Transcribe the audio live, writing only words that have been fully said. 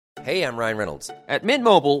Hey, I'm Ryan Reynolds. At Mint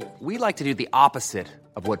Mobile, we like to do the opposite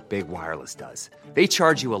of what Big Wireless does. They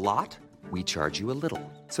charge you a lot, we charge you a little.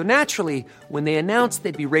 So naturally, when they announced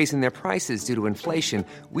they'd be raising their prices due to inflation,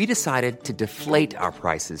 we decided to deflate our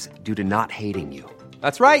prices due to not hating you.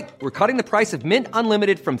 That's right. We're cutting the price of Mint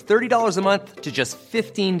Unlimited from $30 a month to just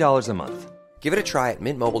 $15 a month. Give it a try at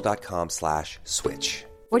mintmobile.com/switch.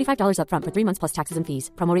 $45 up front for 3 months plus taxes and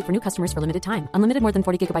fees. Promo rate for new customers for limited time. Unlimited more than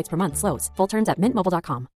 40 gigabytes per month. Slows full terms at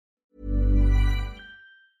mintmobile.com.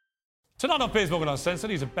 Tonight on Piers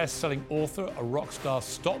Uncensored, he's a best-selling author, a rock star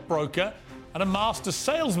stockbroker, and a master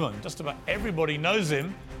salesman. Just about everybody knows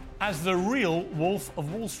him as the real Wolf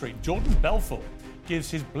of Wall Street. Jordan Belfort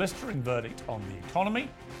gives his blistering verdict on the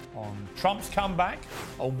economy, on Trump's comeback,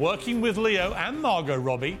 on working with Leo and Margot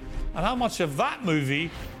Robbie, and how much of that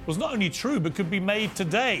movie was not only true but could be made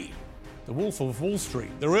today. The Wolf of Wall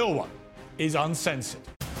Street, the real one, is Uncensored.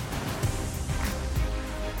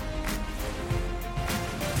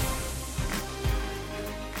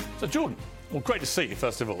 So, Jordan, well, great to see you,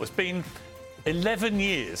 first of all. It's been 11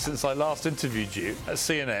 years since I last interviewed you at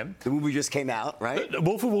CNN. The movie just came out, right? The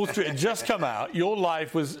Wolf of Wall Street had just come out. Your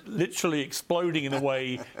life was literally exploding in a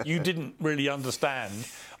way you didn't really understand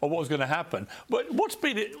or what was going to happen. But what's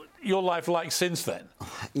been your life like since then?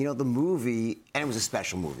 You know, the movie, and it was a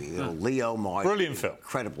special movie. You know, Leo, Martin. Brilliant film.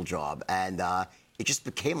 Incredible job. And it just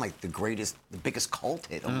became like the biggest cult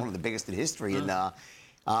hit, one of the biggest in history.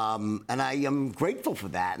 And I am grateful for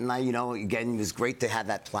that. And again, it was great to have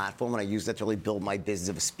that platform, and I used that to really build my business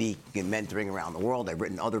of speaking and mentoring around the world. I've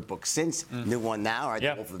written other books since, new one now, right?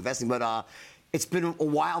 The Wolf of Investing. But it's been a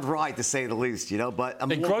wild ride, to say the least, but I'm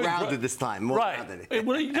more grounded this time. Grounded.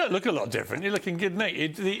 Well, you don't look a lot different. You're looking good,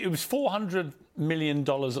 Nate. It was $400 million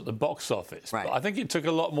at the box office. Right. But I think it took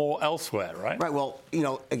a lot more elsewhere, right? Right. Well,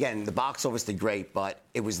 again, the box office did great, but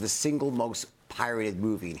it was the single most pirated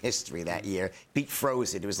movie in history that year. Beat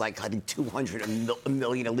Frozen. It was like, I think, 200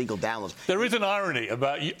 million illegal downloads. There is an irony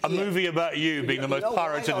about a movie about you being the most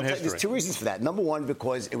pirated in history. There's two reasons for that. Number one,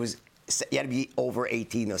 because you had to be over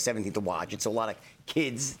 18 or 17 to watch it, so a lot of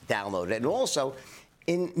kids downloaded it. And also,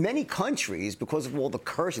 in many countries, because of all the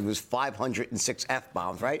cursing, there was 506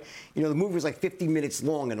 F-bombs, right? The movie was like 50 minutes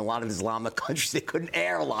long in a lot of Islamic countries. They couldn't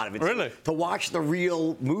air a lot of it. Really? To watch the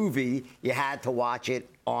real movie, you had to watch it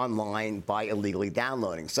online by illegally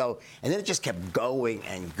downloading. And then it just kept going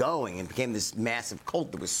and going and became this massive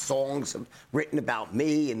cult. There was songs written about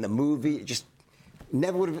me in the movie. It just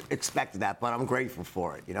never would have expected that, but I'm grateful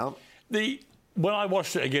for it, When I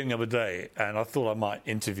watched it again the other day, and I thought I might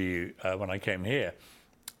interview you when I came here,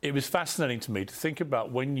 it was fascinating to me to think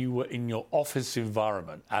about when you were in your office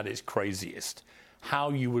environment at its craziest,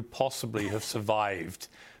 how you would possibly have survived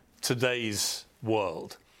today's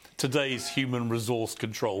world, today's human resource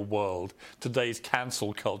control world, today's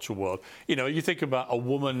cancel culture world. You think about a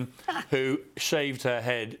woman who shaved her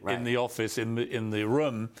head in the office, in the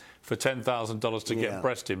room, for $10,000 to get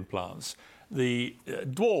breast implants. The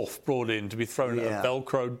dwarf brought in to be thrown at a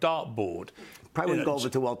Velcro dartboard. Probably wouldn't go over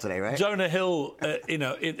too well today, right? Jonah Hill,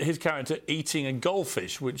 his character eating a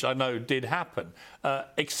goldfish, which I know did happen,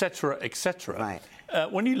 et cetera, et cetera. Right.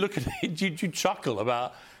 When you look at it, you chuckle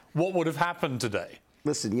about what would have happened today.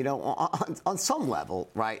 Listen, on some level,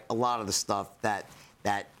 right, a lot of the stuff that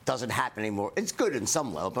doesn't happen anymore, it's good in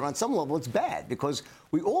some level, but on some level it's bad because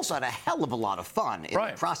we also had a hell of a lot of fun. In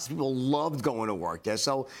the process, people loved going to work there.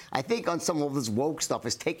 So I think on some level this woke stuff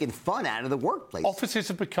has taken fun out of the workplace. Offices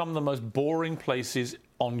have become the most boring places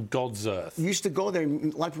on God's earth. You used to go there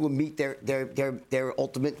and a lot of people meet their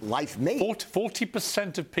ultimate life mate.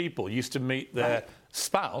 40% of people used to meet their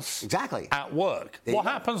spouse at work. What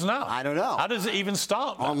happens now? I don't know. How does it even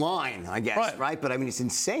start now? Online, I guess, right? But I mean, it's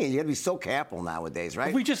insane. You got to be so careful nowadays,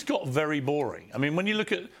 right? We just got very boring. I mean, when you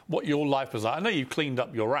look at what your life was like, I know you've cleaned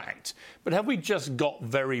up your act, but have we just got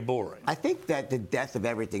very boring? I think that the death of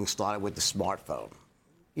everything started with the smartphone.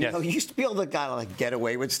 You used to be able to kind of get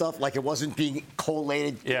away with stuff, like it wasn't being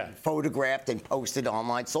collated, photographed, and posted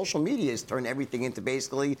online. Social media has turned everything into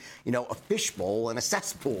basically, a fishbowl and a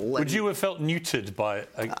cesspool. Would you have felt neutered by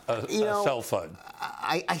a cell phone?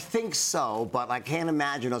 I think so, but I can't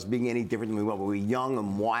imagine us being any different than we were. We were young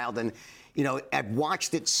and wild, and I've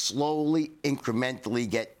watched it slowly, incrementally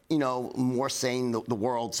get more sane, the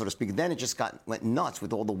world, so to speak. Then it just went nuts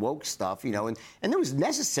with all the woke stuff, and it was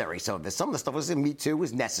necessary. Some of the stuff was in Me Too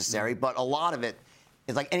was necessary, but a lot of it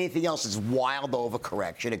is like anything else. It's wild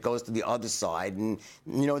overcorrection. It goes to the other side, and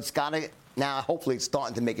it's got to Now, hopefully, it's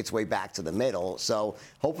starting to make its way back to the middle. So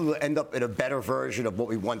hopefully, we'll end up in a better version of what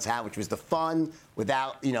we once had, which was the fun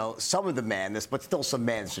without, some of the madness, but still some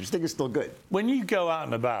madness. I just think it's still good. When you go out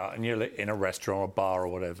and about and you're in a restaurant or a bar or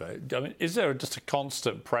whatever, I mean, is there just a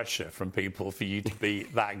constant pressure from people for you to be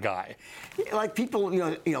that guy? Like people,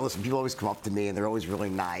 listen, people always come up to me and they're always really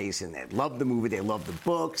nice and they love the movie, they love the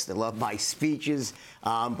books, they love my speeches.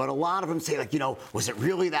 But a lot of them say, was it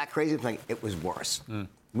really that crazy? I'm like, it was worse.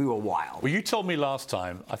 We were wild. Well, you told me last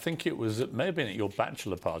time, I think it may have been at your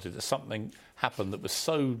bachelor party, that something happened that was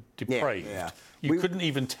so depraved. Yeah. You couldn't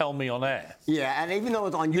even tell me on air. Yeah, and even though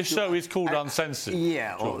it's on YouTube. This show is called Uncensored.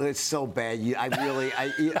 Yeah, well, it's so bad. I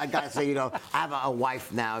got to say, I have a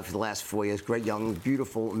wife now for the last 4 years, great, young,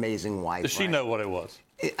 beautiful, amazing wife. Does she know what it was?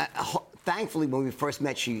 Thankfully, when we first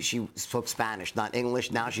met, she spoke Spanish, not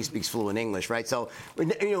English. Now she speaks fluent English, right? So, in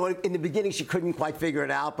the beginning, she couldn't quite figure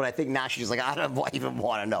it out, but I think now she's like, I don't even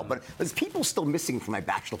want to know. But there's people still missing from my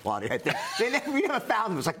bachelor party, I think. We never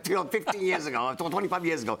found them. It was like 15 years ago, 25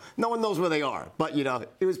 years ago. No one knows where they are. But,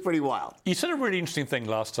 it was pretty wild. You said a really interesting thing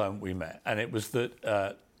last time we met, and it was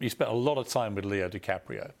that you spent a lot of time with Leo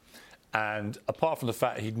DiCaprio. And apart from the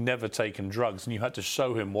fact he'd never taken drugs, and you had to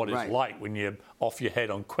show him what it's like when you're off your head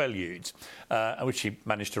on Quaaludes, which he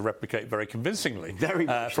managed to replicate very convincingly,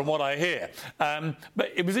 from what I hear.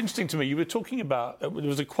 But it was interesting to me. You were talking about, there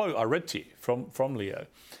was a quote I read to you from Leo,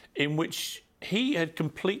 in which he had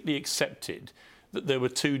completely accepted that there were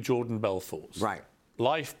two Jordan Belforts. Right.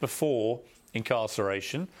 Life before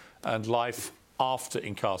incarceration and life after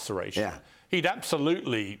incarceration. Yeah. He'd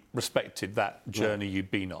absolutely respected that journey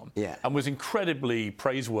you'd been on, and was incredibly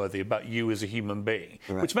praiseworthy about you as a human being,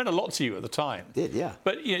 which meant a lot to you at the time. It did, yeah.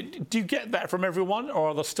 But do you get that from everyone, or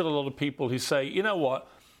are there still a lot of people who say, you know what,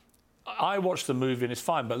 I watched the movie and it's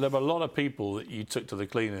fine, but there were a lot of people that you took to the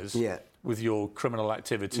cleaners with your criminal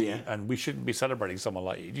activity, and we shouldn't be celebrating someone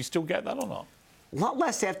like you. Do you still get that or not? A lot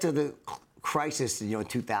less after the crisis, in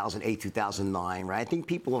 2008, 2009, right? I think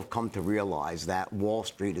people have come to realize that Wall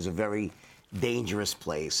Street is a very dangerous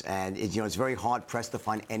place, and it's very hard pressed to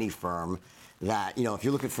find any firm that if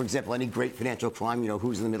you look at, for example, any great financial crime,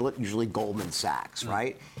 who's in the middle of it? Usually Goldman Sachs,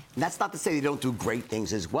 right? And that's not to say they don't do great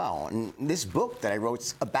things as well. And this book that I wrote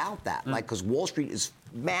is about that, because Wall Street is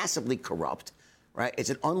massively corrupt, right? It's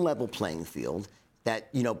an unlevel playing field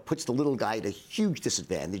that puts the little guy at a huge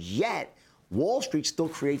disadvantage. Yet Wall Street still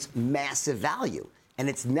creates massive value, and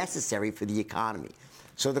it's necessary for the economy.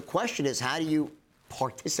 So the question is, how do you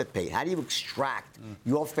participate? How do you extract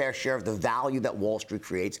your fair share of the value that Wall Street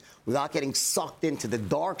creates without getting sucked into the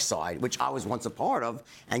dark side, which I was once a part of,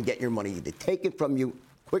 and get your money either taken from you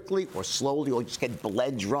quickly or slowly, or just get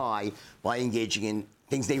bled dry by engaging in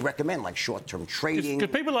things they recommend, like short-term trading?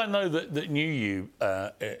 Because people I know that knew you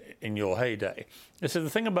in your heyday, they said the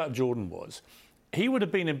thing about Jordan was he would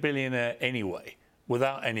have been a billionaire anyway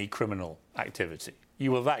without any criminal activity.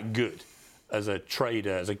 You were that good as a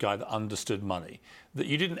trader, as a guy that understood money, that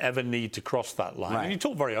you didn't ever need to cross that line. Right. And you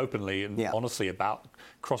talk very openly and honestly about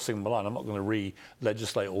crossing the line. I'm not going to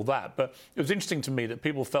re-legislate all that. But it was interesting to me that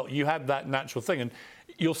people felt you had that natural thing. And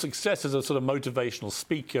your success as a sort of motivational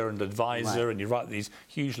speaker and advisor, and you write these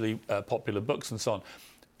hugely popular books and so on.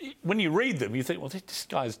 When you read them, you think, well, this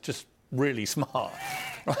guy's just really smart,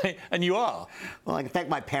 right? And you are. Well, I can thank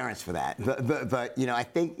my parents for that. But I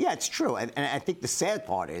think, it's true. And I think the sad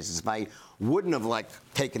part is if I wouldn't have,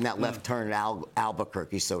 taken that left turn at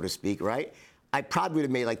Albuquerque, so to speak, right? I probably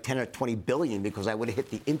would have made 10 or 20 billion because I would have hit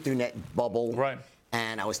the internet bubble. Right.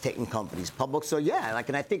 And I was taking companies public. So,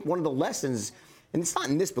 and I think one of the lessons, and it's not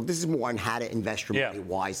in this book, this is more on how to invest your money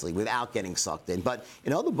wisely without getting sucked in. But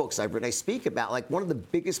in other books I've written, I speak about, one of the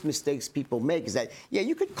biggest mistakes people make is that,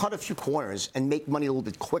 you could cut a few corners and make money a little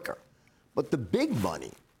bit quicker. But the big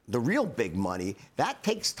money, the real big money, that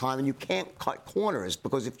takes time, and you can't cut corners,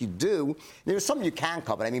 because if you do, there's something you can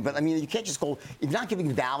cut, but you can't just go, if you're not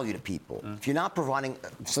giving value to people, if you're not providing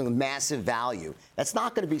some massive value, that's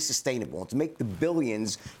not going to be sustainable. And to make the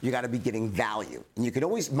billions, you got to be giving value. And you can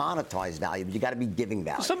always monetize value, but you got to be giving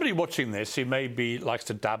value. Somebody watching this who maybe likes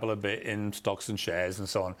to dabble a bit in stocks and shares and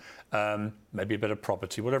so on, maybe a bit of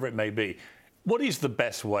property, whatever it may be, what is the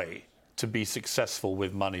best way to be successful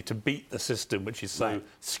with money, to beat the system which is so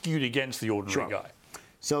skewed against the ordinary guy?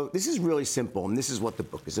 So this is really simple, and this is what the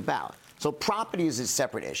book is about. So property is a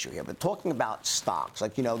separate issue here, but talking about stocks,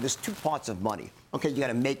 there's two parts of money. Okay, you got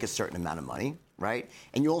to make a certain amount of money, right?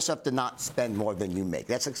 And you also have to not spend more than you make.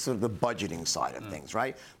 That's sort of the budgeting side of things,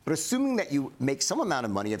 right? But assuming that you make some amount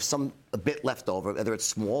of money, you have a bit left over, whether it's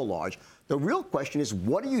small or large, the real question is,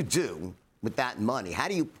 what do you do with that money? How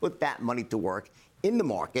do you put that money to work in the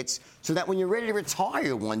markets so that when you're ready to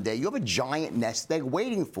retire one day, you have a giant nest egg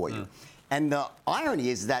waiting for you. And the irony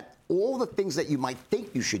is that all the things that you might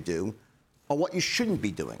think you should do are what you shouldn't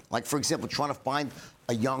be doing. Like, for example, trying to find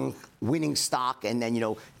a young winning stock and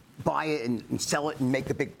then, buy it and sell it and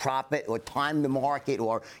make a big profit, or time the market,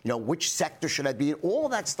 or, which sector should I be in? All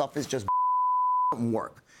that stuff is just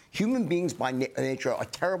work. Human beings by nature are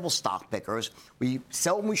terrible stock pickers. We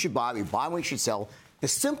sell when we should buy. We buy when we should sell. The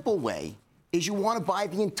simple way is you want to buy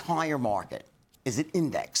the entire market. Is an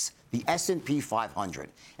index, the S&P 500.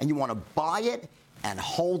 And you want to buy it and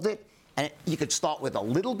hold it. And you could start with a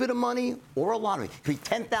little bit of money or a lot of it. It could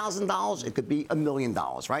be $10,000. It could be $1 million,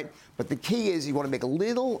 right? But the key is you want to make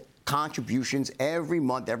little contributions every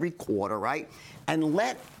month, every quarter, right? And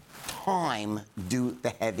let time do the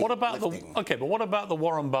heavy lifting. But what about the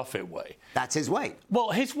Warren Buffett way? That's his way.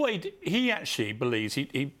 Well, his way, he actually believes,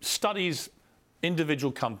 he studies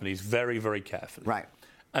individual companies very, very carefully. Right.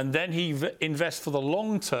 And then he invests for the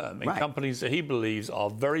long term in companies that he believes are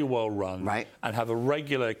very well run and have a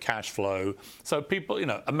regular cash flow. So people,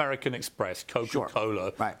 American Express,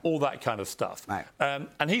 Coca-Cola, all that kind of stuff. Right.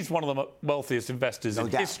 And he's one of the wealthiest investors in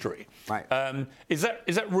history. Right. Is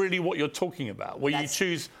that really what you're talking about? Where you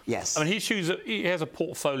choose? Yes. I mean, he has a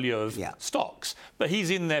portfolio of stocks, but he's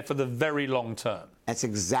in there for the very long term. That's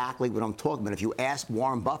exactly what I'm talking about. If you ask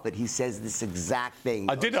Warren Buffett, he says this exact thing.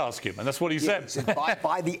 I did ask him, and that's what he said. He said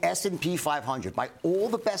buy the S&P 500, buy all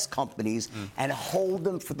the best companies, and hold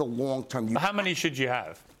them for the long term. How many should you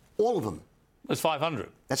have? All of them. There's 500.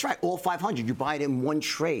 That's right, all 500. You buy it in one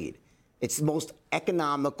trade. It's the most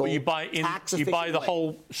economical, tax-efficient way. The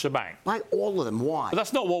whole shebang. Buy all of them. Why? But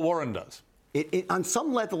that's not what Warren does. On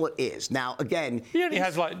some level, it is. Now, again, he only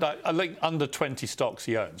has like under 20 stocks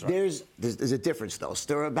he owns, right? There's a difference, though. So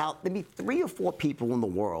there are about maybe 3 or 4 people in the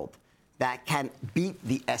world that can beat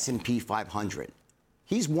the S&P 500.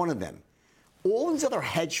 He's one of them. All these other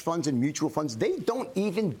hedge funds and mutual funds, they don't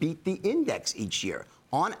even beat the index each year.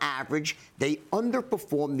 On average, they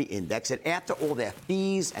underperform the index, and after all their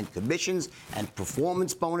fees and commissions and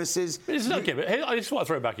performance bonuses... But I just want to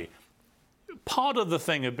throw it back at you. Part of the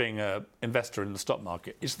thing of being an investor in the stock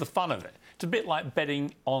market is the fun of it. It's a bit like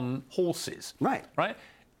betting on horses. Right. Right?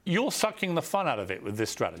 You're sucking the fun out of it with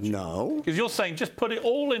this strategy. No. Because you're saying just put it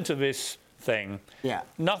all into this thing. Yeah.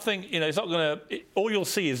 Nothing, it's not going to... All you'll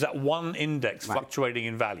see is that one index fluctuating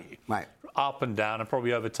in value. Right. Up and down, and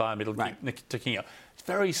probably over time it'll keep ticking up. It's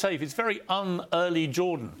very safe. It's very un-early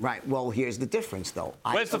Jordan. Right. Well, here's the difference, though.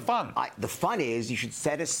 Where's the fun? The fun is you should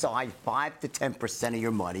set aside 5 to 10% of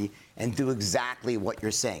your money and do exactly what you're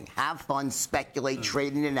saying. Have fun, speculate,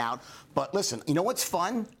 trade in and out. But listen, you know what's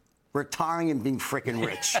fun? Retiring and being frickin'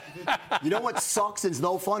 rich. You know what sucks and is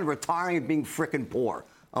no fun? Retiring and being frickin' poor.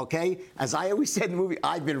 Okay? As I always said in the movie,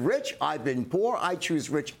 I've been rich, I've been poor, I choose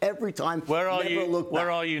rich every time. Where are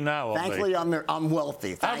you now? Thankfully, I'm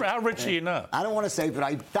wealthy. How rich are you now? I don't want to say, but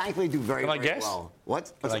I thankfully do very well.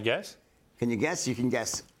 What? Can I guess? Can you guess? You can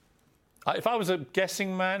guess. If I was a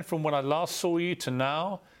guessing man from when I last saw you to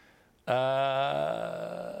now,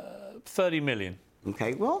 30 million.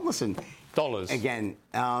 Okay, well, listen. Dollars. Again,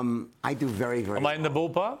 I do very, very Am I in the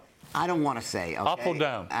ballpark? I don't want to say. Okay? Up or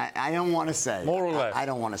down? I don't want to say. More or less? I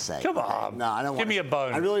don't want to say. Come on. No, I don't want to. Give me a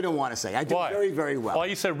bone. I really don't want to say. I do very, very well. Why are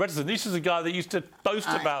you so reticent? This is a guy that used to boast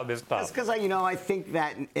about this stuff. That's because I think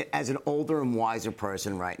that as an older and wiser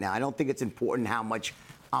person right now, I don't think it's important how much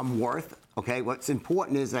I'm worth. Okay, what's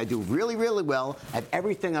important is that I do really, really well at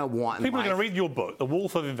everything I want. People are going to read your book, The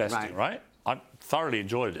Wolf of Investing, right? I thoroughly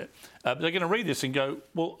enjoyed it. But they're going to read this and go,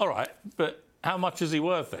 well, all right, but how much is he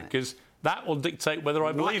worth then? Because that will dictate whether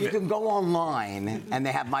I believe it. You can go online and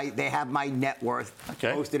they have my net worth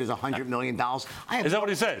posted as $100 million. Is that what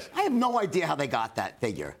it says? I have no idea how they got that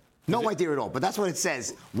figure. No idea at all. But that's what it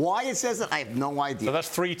says. Why it says it, I have no idea. So that's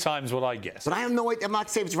 3 times what I guessed. But I have no idea. I'm not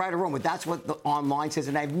saying it's right or wrong, but that's what the online says,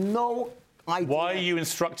 and I have no idea. Why are you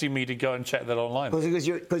instructing me to go and check that online? Because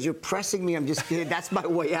you're pressing me. I'm just kidding. That's my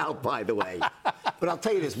way out, by the way. But I'll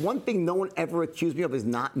tell you this. One thing no one ever accused me of is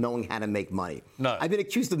not knowing how to make money. No. I've been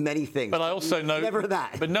accused of many things. But I also know... Never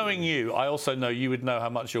that. But knowing you, I also know you would know how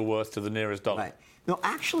much you're worth to the nearest dollar. Right. No,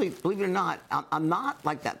 actually, believe it or not, I'm not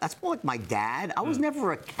like that. That's more like my dad. I was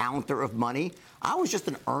never a counter of money. I was just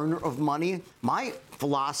an earner of money. My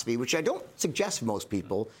philosophy, which I don't suggest for most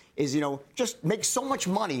people, is, just make so much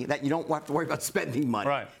money that you don't have to worry about spending money.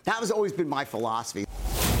 Right. That has always been my philosophy.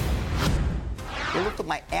 They looked at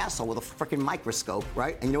my asshole with a freaking microscope,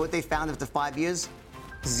 right? And you know what they found after 5 years?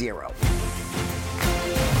 0.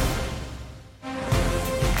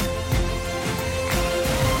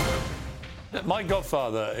 My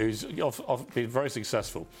godfather, who's been very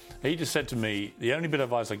successful, he just said to me, the only bit of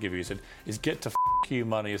advice I give you, he said, is get to you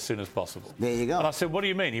money as soon as possible. There you go. And I said, what do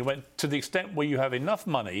you mean? He went, to the extent where you have enough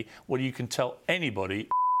money where you can tell anybody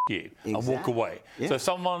you and walk away. Yeah. So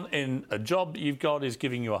someone in a job that you've got is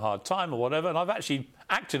giving you a hard time or whatever, and I've actually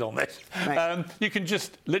acted on this. Right. You can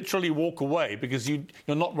just literally walk away because you're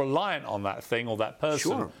not reliant on that thing or that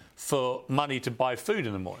person for money to buy food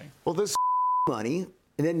in the morning. Well, there's money,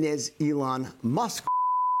 and then there's Elon Musk.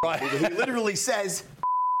 Right. He literally says,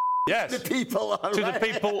 yes, the people, the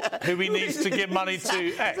people who he needs to give money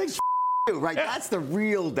to X. Like, right? Yeah. That's the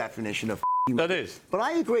real definition of that is. But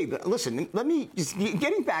I agree. But listen, let me just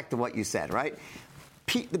getting back to what you said, right?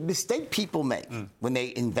 The mistake people make when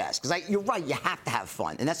they invest, because you're right, you have to have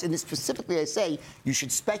fun, and specifically I say you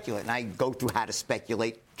should speculate, and I go through how to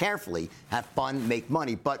speculate carefully, have fun, make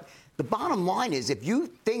money. But the bottom line is, if you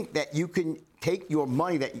think that you can take your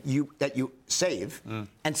money that you save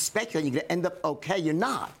and speculate, you're going to end up okay. You're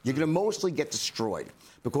not. You're going to mostly get destroyed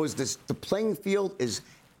because the playing field is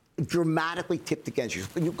dramatically tipped against you.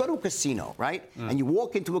 When you go to a casino, right, and you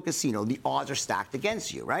walk into a casino, the odds are stacked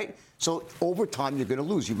against you, right? So over time, you're going to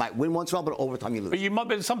lose. You might win once in a while, but over time, you lose.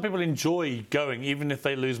 But some people enjoy going even if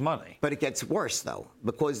they lose money. But it gets worse, though,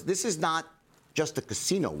 because this is not just a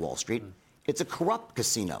casino, Wall Street. It's a corrupt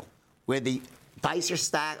casino where the dice are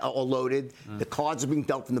stacked or loaded, the cards are being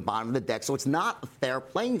dealt from the bottom of the deck, so it's not a fair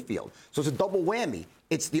playing field. So it's a double whammy.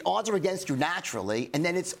 It's the odds are against you naturally, and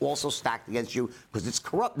then it's also stacked against you because it's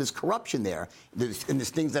corrupt. There's corruption there. There's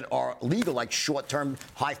things that are legal, like short-term,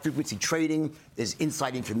 high-frequency trading. There's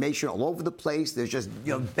inside information all over the place. There's just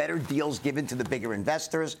better deals given to the bigger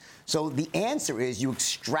investors. So the answer is you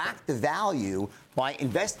extract the value by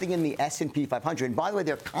investing in the S&P 500. And by the way,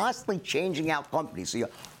 they're constantly changing out companies. So you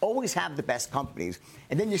always have the best companies.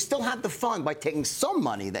 And then you still have the fun by taking some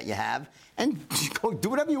money that you have and go do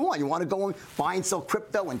whatever you want. You want to go and buy and sell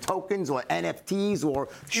crypto and tokens or NFTs or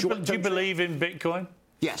short-term. Do you believe in Bitcoin?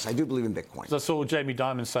 Yes, I do believe in Bitcoin. I saw Jamie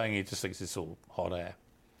Dimon saying he just thinks it's all hot air.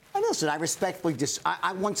 And listen, I respectfully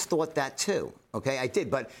I once thought that too. Okay, I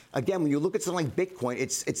did. But again, when you look at something like Bitcoin,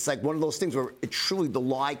 it's like one of those things where the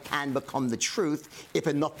lie can become the truth if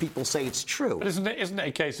enough people say it's true. But isn't it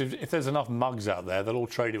a case of if there's enough mugs out there, they'll all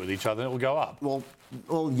trade it with each other and it will go up? Well,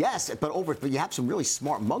 yes, but you have some really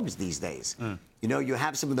smart mugs these days. You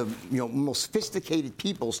have some of the most sophisticated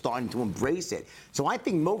people starting to embrace it. So I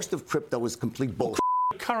think most of crypto is complete bullshit.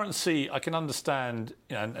 Currency, I can understand,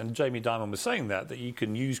 and Jamie Dimon was saying that you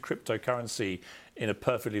can use cryptocurrency in a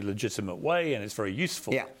perfectly legitimate way, and it's very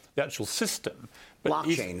useful. Yeah. The actual system, but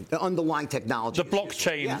blockchain, the underlying technology, the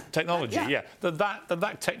blockchain technology,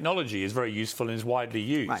 that technology is very useful and is widely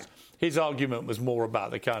used. Right. His argument was more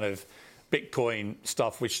about the kind of Bitcoin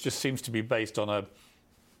stuff, which just seems to be based on a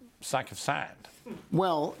sack of sand.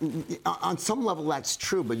 Well, on some level that's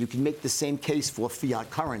true, but you can make the same case for fiat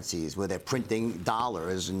currencies where they're printing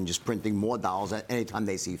dollars and just printing more dollars at any time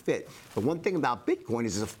they see fit. But one thing about Bitcoin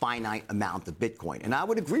is there's a finite amount of Bitcoin. And I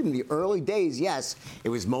would agree in the early days, yes, it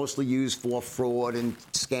was mostly used for fraud and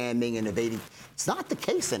scamming and evading. It's not the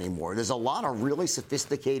case anymore. There's a lot of really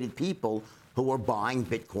sophisticated people who are buying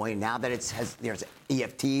Bitcoin now that there's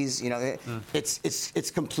EFTs.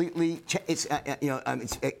 It's completely it's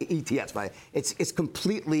ETFs, but it's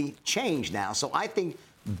completely changed now. So I think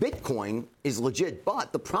Bitcoin is legit,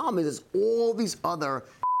 but the problem is all these other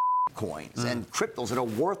coins and cryptos that are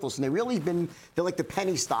worthless, and they're like the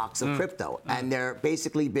penny stocks of crypto, and they're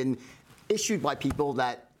basically been issued by people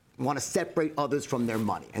that want to separate others from their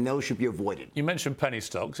money, and those should be avoided. You mentioned penny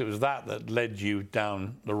stocks. It was that led you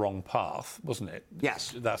down the wrong path, wasn't it?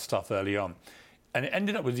 Yes. That stuff early on. And it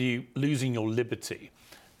ended up with you losing your liberty.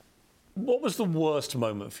 What was the worst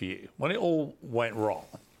moment for you? When it all went wrong,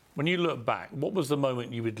 when you look back, what was the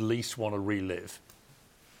moment you would least want to relive?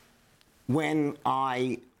 When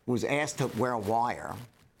I was asked to wear a wire,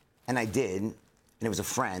 and I did, and it was a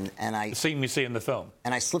friend, and the scene we see in the film.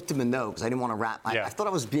 And I slipped him a note because I didn't want to rap. I thought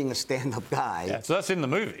I was being a stand-up guy. Yeah, so that's in the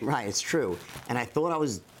movie. Right, it's true. And I thought I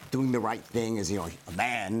was doing the right thing as, a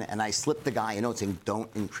man, and I slipped the guy a note saying, don't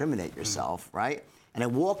incriminate yourself, right? And I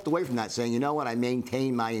walked away from that saying, you know what, I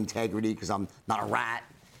maintain my integrity because I'm not a rat.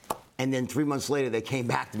 And then 3 months later, they came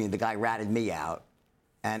back to me and the guy ratted me out.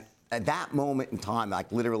 And at that moment in time,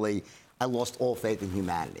 literally, I lost all faith in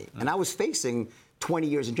humanity. And I was facing 20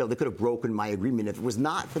 years in jail. They could have broken my agreement if it was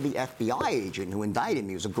not for the FBI agent who indicted me.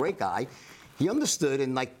 He was a great guy. He understood,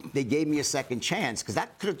 and they gave me a second chance because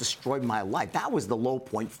that could have destroyed my life. That was the low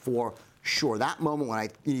point for sure. That moment when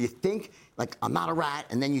you think I'm not a rat,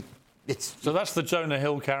 and then it's. So that's the Jonah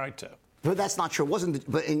Hill character. But that's not true. It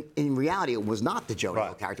wasn't. But in reality, it was not the Joe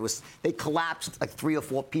Hill character. They collapsed like 3 or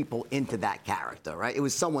 4 people into that character, right? It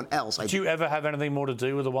was someone else. Did you ever have anything more to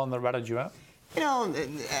do with the one that ratted you out? You know,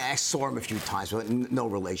 I saw him a few times, but no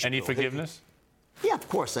relation. Any forgiveness? Yeah, of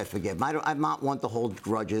course I forgive. I'm not one to hold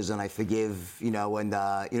grudges, and I forgive. You know, and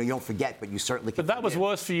you don't forget, but you certainly can. But that was forgive.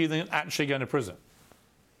 worse for you than actually going to prison.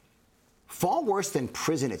 Far worse than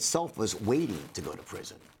prison itself was waiting to go to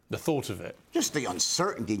prison. The thought of it. Just the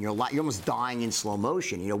uncertainty in your life. You're almost dying in slow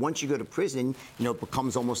motion. You know, once you go to prison, you know, it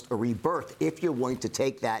becomes almost a rebirth if you're willing to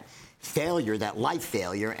take that failure, that life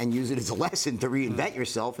failure, and use it as a lesson to reinvent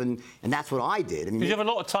yourself. And that's what I did. I mean, you have a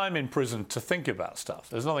lot of time in prison to think about stuff.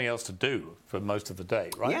 There's nothing else to do for most of the day,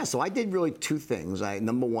 right? Yeah, so I did really 2 things.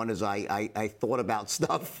 Number one is I thought about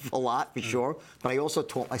stuff a lot, for sure, but I also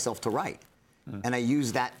taught myself to write. And I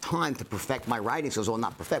used that time to perfect my writing skills. Well,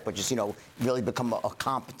 not perfect, but just, you know, really become a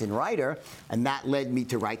competent writer. And that led me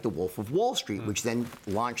to write The Wolf of Wall Street, which then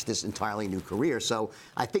launched this entirely new career. So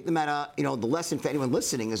I think no matter, you know, the lesson for anyone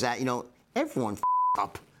listening is that, you know, everyone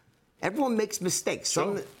up. Everyone makes mistakes.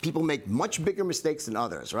 Some people make much bigger mistakes than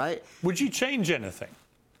others, right? Would you change anything?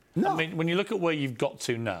 No. I mean, when you look at where you've got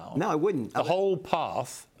to now... No, I wouldn't. The whole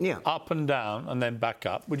path, yeah, up and down, and then back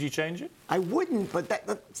up, would you change it? I wouldn't, but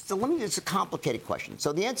so let me, it's a complicated question.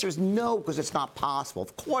 So the answer is no, because it's not possible.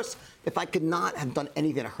 Of course, if I could not have done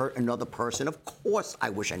anything to hurt another person, of course I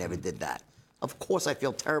wish I never did that. Of course I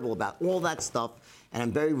feel terrible about all that stuff, and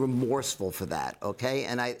I'm very remorseful for that, okay?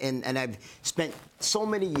 And I've spent so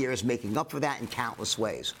many years making up for that in countless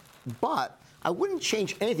ways. But I wouldn't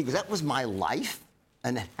change anything, because that was my life.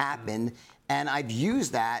 And it happened, and I've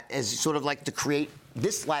used that as sort of like to create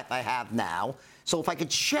this life I have now. So if I could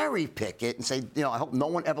cherry pick it and say, you know, I hope no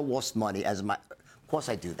one ever lost money of course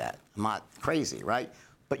I do that. I'm not crazy, right?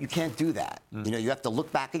 But you can't do that. You know, you have to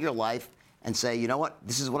look back at your life and say, you know what,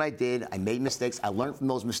 this is what I did. I made mistakes. I learned from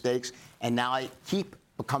those mistakes, and now I keep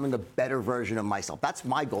becoming a better version of myself. That's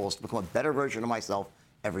my goal, is to become a better version of myself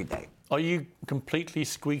every day. Are you completely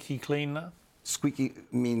squeaky clean now? Squeaky,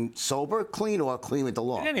 I mean sober, clean, or clean with the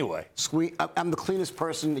law? Anyway. I'm the cleanest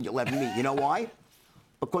person that you'll ever meet. You know why?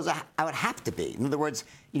 Because I would have to be. In other words,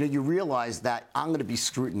 you know, you realize that I'm going to be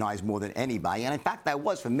scrutinized more than anybody. And in fact, I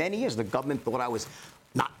was. For many years, the government thought I was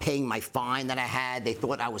not paying my fine that I had. They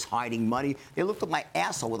thought I was hiding money. They looked at my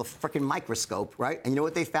asshole with a freaking microscope, right? And you know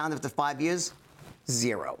what they found after 5 years?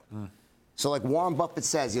 0. So like Warren Buffett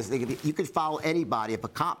says, you could follow anybody. If a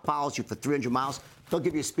cop follows you for 300 miles, they'll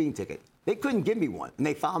give you a speeding ticket. They couldn't give me one, and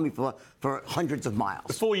they followed me for hundreds of miles.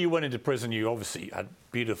 Before you went into prison, you obviously had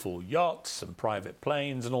beautiful yachts and private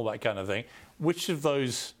planes and all that kind of thing. Which of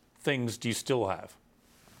those things do you still have?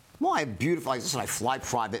 Well, I have beautiful. Listen, I fly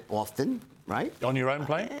private often, right? On your own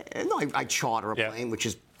plane? No, I charter a plane, which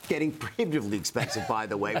is getting prohibitively expensive, by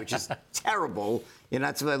the way, which is terrible. You know,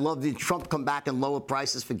 that's what I love. Trump come back and lower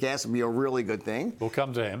prices for gas would be a really good thing. We'll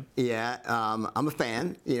come to him. Yeah, I'm a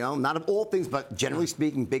fan. You know, not of all things, but generally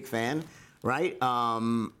speaking, big fan. Right?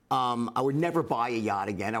 I would never buy a yacht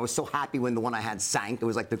again. I was so happy when the one I had sank. It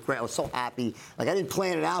was like I was so happy. Like I didn't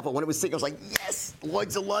plan it out, but when it was sinking, I was like, yes,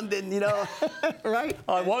 Lloyd's of London. You know, right?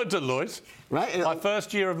 I worked at Lloyd's. Right. My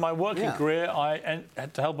first year of my working career, I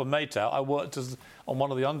had to help a mate out. I worked on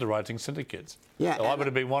one of the underwriting syndicates. Yeah. So I would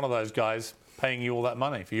have been one of those guys paying you all that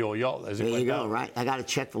money for your yacht. There you go, right? I got a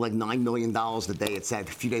check for like $9 million the day it said.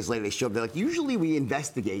 A few days later, they showed up. They're like, usually we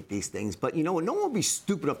investigate these things, but you know, no one will be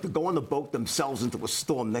stupid enough to go on the boat themselves into a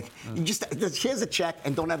storm. You just, here's a check,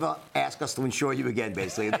 and don't ever ask us to insure you again,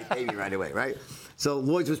 basically. They pay me right away, right? So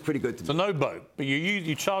Lloyd's was pretty good to me. So no boat, but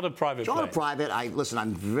you chartered private plane. Chartered private.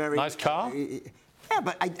 I'm very... Nice car? Yeah,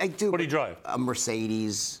 but I do... What do you drive? A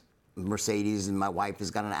Mercedes, and my wife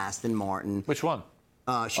has got an Aston Martin. Which one?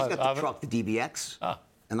 She's got the truck, the DBX.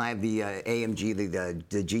 And I have the AMG,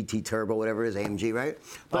 the GT Turbo, whatever it is, AMG, right?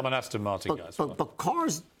 But, I'm an Aston Martin guy. But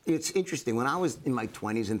cars, it's interesting. When I was in my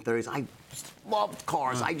 20s and 30s, I just loved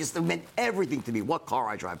cars. It meant everything to me, what car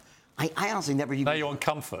I drive. I honestly never even... Now you want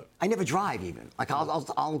comfort. I never drive even. Like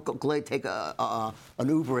I'll go take an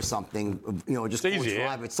Uber or something, you know, just drive.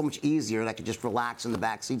 Yeah. It's so much easier, and I could just relax in the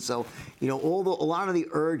back seat. So, you know, a lot of the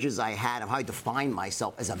urges I had of how I define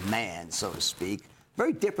myself as a man, so to speak,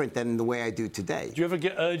 very different than the way I do today. Do you ever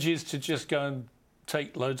get urges to just go and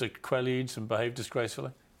take loads of Quaaludes and behave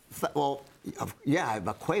disgracefully? Well, yeah,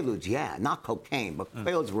 but Quaaludes, yeah, not cocaine, but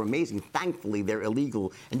Quaaludes were amazing. Thankfully, they're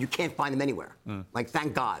illegal, and you can't find them anywhere. Like,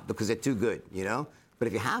 thank God, because they're too good, you know? But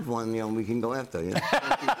if you have one, you know, we can go after, you know?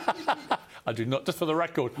 I do not, just for the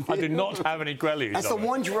record, I do not have any Grellies. That's the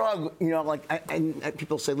one drug, and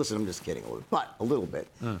people say, listen, I'm just kidding a little bit.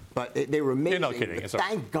 But they were amazing. You're not kidding.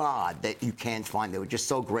 Thank God that you can't find them. They were just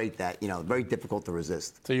so great that, very difficult to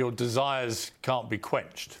resist. So your desires can't be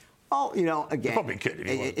quenched. Oh, again. You're probably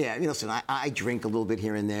kidding. Yeah, listen, I drink a little bit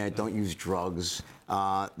here and there, don't use drugs.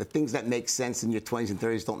 The things that make sense in your 20s and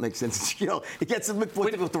 30s don't make sense. It gets a bit more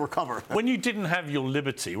difficult to recover. When you didn't have your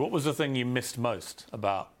liberty, what was the thing you missed most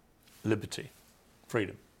about liberty,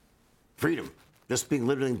 freedom? Freedom. Just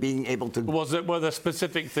literally being able to. Were there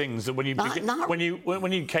specific things that when you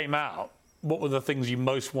came out, what were the things you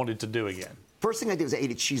most wanted to do again? First thing I did was I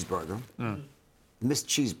ate a cheeseburger. Missed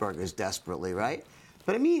cheeseburgers desperately, right?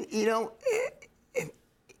 But I mean,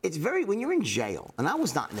 it's very, when you're in jail, and I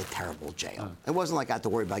was not in a terrible jail. It wasn't like I had to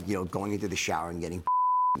worry about, going into the shower and getting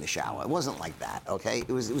in the shower. It wasn't like that, okay? It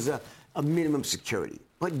was a minimum security.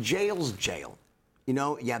 But jail's jail.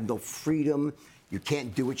 You have no freedom. You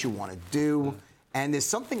can't do what you want to do. And there's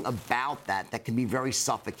something about that can be very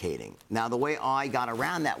suffocating. Now, the way I got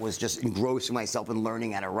around that was just engrossing myself in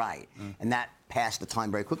learning how to write. And that passed the time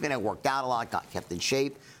very quickly. And I worked out a lot, got kept in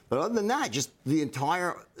shape. But other than that, just the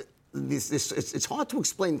entire, it's hard to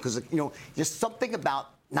explain because, there's something about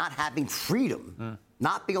not having freedom,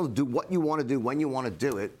 not being able to do what you want to do when you want to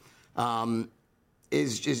do it,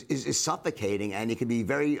 is suffocating. And it can be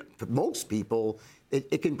for most people,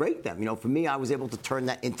 it can break them. For me, I was able to turn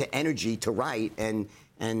that into energy to write and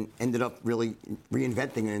ended up really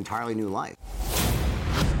reinventing an entirely new life.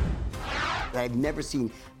 I've never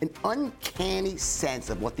seen an uncanny sense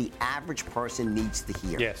of what the average person needs to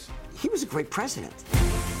hear. Yes. He was a great president.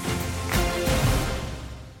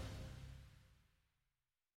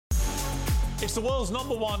 It's the world's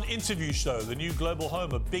 #1 interview show, the new global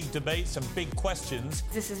home of big debates and big questions.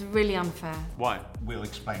 This is really unfair. Why? We'll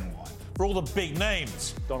explain why. For all the big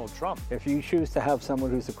names. Donald Trump. If you choose to have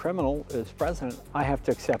someone who's a criminal as president, I have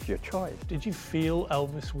to accept your choice. Did you feel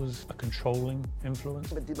Elvis was a controlling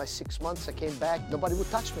influence? I did my 6 months, I came back, nobody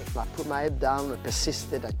would touch me. I put my head down, I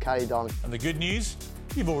persisted, I carried on. And the good news?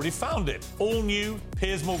 You've already found it. All new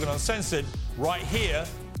Piers Morgan Uncensored, right here,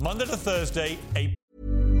 Monday to Thursday, 8.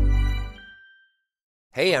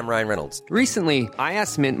 Hey, I'm Ryan Reynolds. Recently, I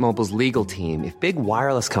asked Mint Mobile's legal team if big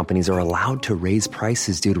wireless companies are allowed to raise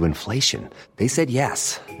prices due to inflation. They said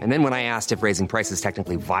yes. And then when I asked if raising prices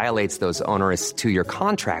technically violates those onerous 2-year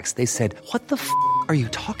contracts, they said, "What the f*** are you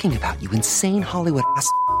talking about, you insane Hollywood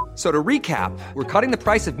ass?" So to recap, we're cutting the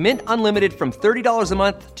price of Mint Unlimited from $30 a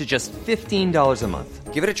month to just $15 a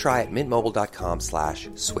month. Give it a try at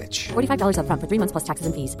mintmobile.com/switch. $45 up front for 3 months plus taxes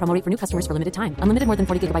and fees. Promo rate for new customers for limited time. Unlimited more than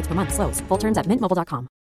 40 gigabytes per month. Slows full terms at mintmobile.com.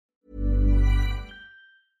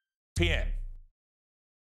 PM.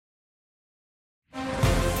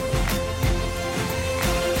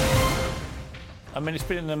 I mean, it's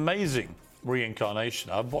been an amazing reincarnation.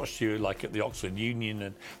 I've watched you at the Oxford Union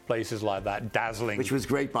and places like that, dazzling. Which was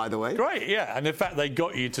great, by the way. Great, yeah. And in fact, they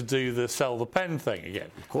got you to do the sell the pen thing again.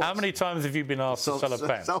 Of course. How many times have you been asked to sell a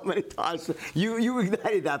pen? So many times. You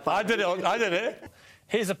ignited that. I did it.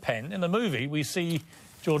 Here's a pen. In the movie, we see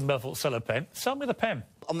Jordan Belfort sell a pen. Sell me the pen.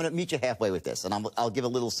 I'm going to meet you halfway with this, and I'll give a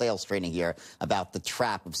little sales training here about the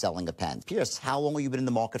trap of selling a pen. Piers, how long have you been in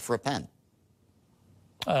the market for a pen?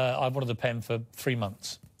 I've wanted a pen for 3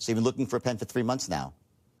 months. So you've been looking for a pen for 3 months now?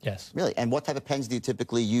 Yes. Really? And what type of pens do you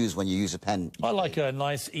typically use when you use a pen? I like a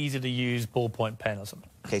nice, easy-to-use ballpoint pen or something.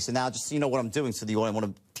 Okay, so now just so you know what I'm doing, so I want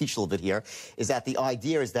to teach a little bit here, is that the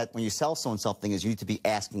idea is that when you sell someone something is you need to be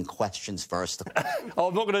asking questions first. Oh,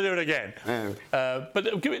 I'm not going to do it again. But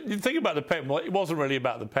think about the pen. Well, it wasn't really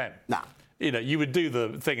about the pen. Nah. You would do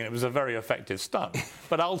the thing and it was a very effective stunt.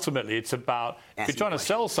 But ultimately, it's about, if you're trying to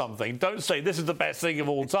sell something, don't say this is the best thing of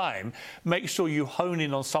all time. Make sure you hone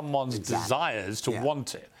in on someone's desires to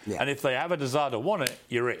want it. Yeah. And if they have a desire to want it,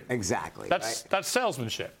 you're in. Exactly. That's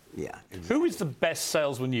salesmanship. Yeah. Exactly. Who is the best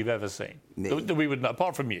salesman you've ever seen? Me. That we would know,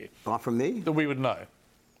 apart from you. Apart from me? That we would know.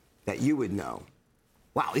 That you would know.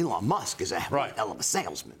 Wow, Elon Musk is a hell of a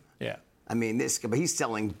salesman. Yeah. I mean, but he's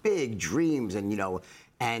selling big dreams and,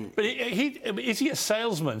 But is he a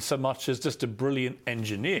salesman so much as just a brilliant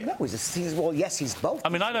engineer? No, he's both. I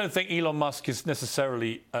mean, I don't think Elon Musk is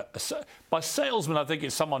necessarily by salesman. I think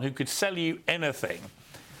it's someone who could sell you anything,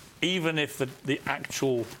 even if the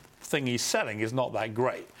actual thing he's selling is not that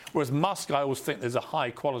great. Whereas Musk, I always think there's a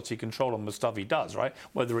high quality control on the stuff he does, right?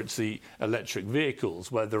 Whether it's the electric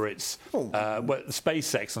vehicles, whether it's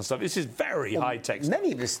SpaceX and stuff. This is very high tech.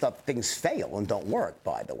 Many of his things fail and don't work,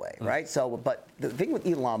 by the way, right? So, but the thing with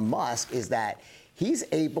Elon Musk is that he's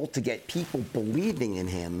able to get people believing in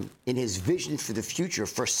him, in his vision for the future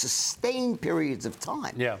for sustained periods of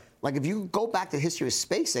time. Yeah. Like, if you go back to the history of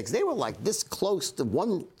SpaceX, they were like this close to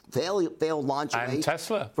one failed launch away. And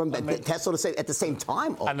Tesla. From Tesla at the same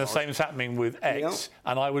time. Almost. And the same is happening with X,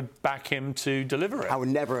 and I would back him to deliver it. I would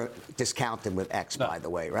never discount him with X, by the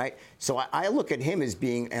way, right? So I look at him as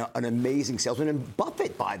being an amazing salesman. And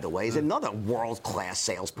Buffett, by the way, is another world-class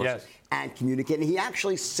salesperson and communicator. He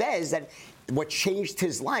actually says that what changed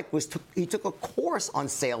his life was he took a course on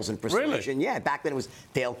sales and persuasion. Really? Yeah, back then it was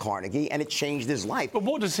Dale Carnegie, and it changed his life. But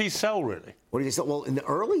what does he sell, really? What did he sell? Well, in the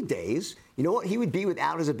early days, you know what he would be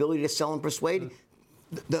without his ability to sell and persuade?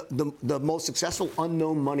 The most successful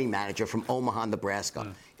unknown money manager from Omaha,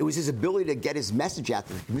 Nebraska. It was his ability to get his message out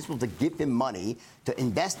to convince people to give him money to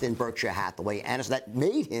invest in Berkshire Hathaway, and so that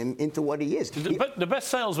made him into what he is. The best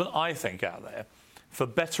salesman, I think, out there, for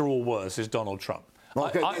better or worse, is Donald Trump.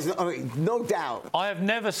 Okay, no doubt. I have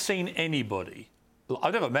never seen anybody.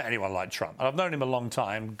 I've never met anyone like Trump. And I've known him a long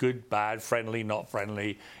time. Good, bad, friendly, not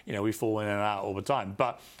friendly. You know, we fall in and out all the time.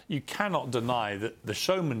 But you cannot deny that the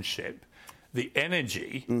showmanship, the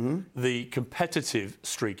energy, the competitive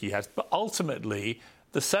streak he has, but ultimately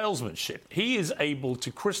the salesmanship. He is able to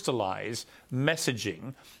crystallize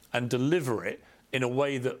messaging and deliver it in a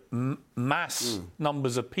way that mass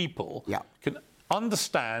numbers of people can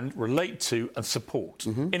understand, relate to, and support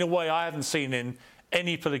in a way I haven't seen in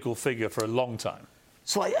any political figure for a long time.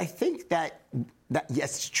 So I think that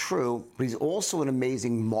yes, it's true, but he's also an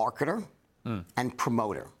amazing marketer and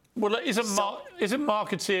promoter. Well, isn't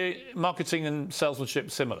marketing and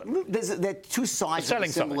salesmanship similar? They're two sides of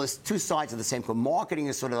the same coin. Marketing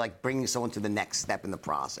is sort of like bringing someone to the next step in the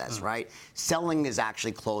process, right? Selling is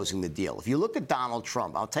actually closing the deal. If you look at Donald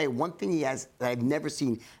Trump, I'll tell you one thing he has that I've never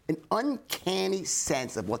seen, an uncanny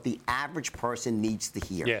sense of what the average person needs to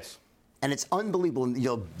hear. Yes. And it's unbelievable. You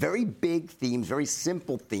know, very big themes, very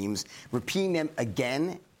simple themes, repeating them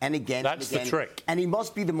again and again. That's and again. the trick. And he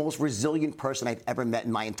must be the most resilient person I've ever met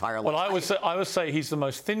in my entire life. Well, I would say he's the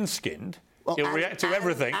most thin-skinned. Well, He'll react to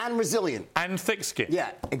everything. And resilient. And thick-skinned.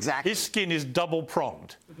 Yeah, exactly. His skin is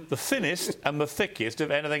double-pronged. The thinnest and the thickest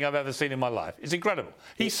of anything I've ever seen in my life. It's incredible.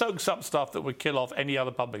 He soaks up stuff that would kill off any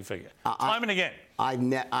other public figure. Time and again.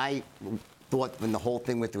 I thought when the whole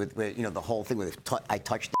thing with I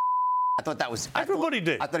touched I thought that was... Everybody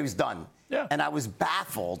did. I thought he was done. Yeah. And I was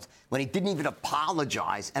baffled when he didn't even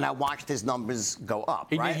apologize, and I watched his numbers go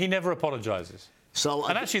up, right? He never apologizes. So,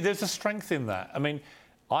 and actually, there's a strength in that. I mean,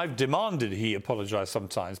 I've demanded he apologise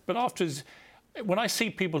sometimes, but when I see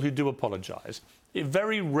people who do apologise, it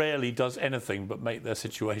very rarely does anything but make their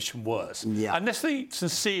situation worse. Yeah. Unless they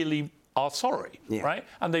sincerely are sorry, right?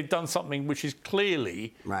 And they've done something which is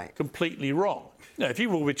clearly completely wrong. You know, if you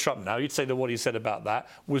were with Trump now, you'd say that what he said about that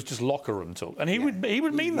was just locker room talk. And he would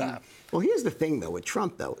mean that. Well, here's the thing, though, with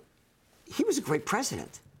Trump, though. He was a great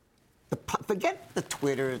president. Forget the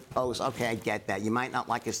Twitter posts. Okay, I get that. You might not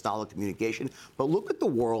like his style of communication, but look at the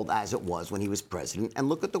world as it was when he was president and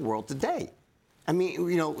look at the world today. I mean,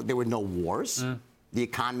 you know, there were no wars. The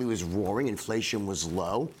economy was roaring. Inflation was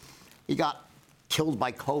low. He got killed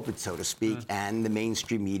by COVID, so to speak, and the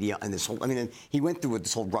mainstream media and this whole... I mean, he went through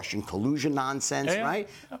this whole Russian collusion nonsense, right?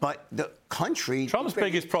 But the country... Trump's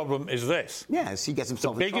biggest problem is this. Yes, he gets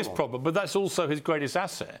himself in trouble. The biggest problem, but that's also his greatest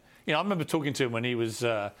asset. You know, I remember talking to him when he was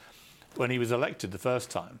elected the first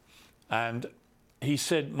time, and he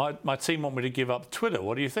said, my team want me to give up Twitter.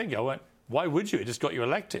 What do you think? I went, why would you? It just got you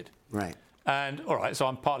elected. Right. And all right, so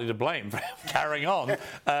I'm partly to blame for carrying on.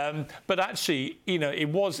 But actually, you know,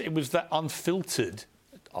 it was that unfiltered.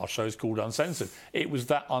 Our show's called Uncensored. It was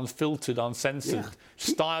that unfiltered, uncensored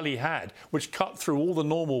style he had, which cut through all the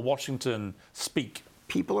normal Washington speak.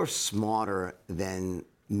 People are smarter than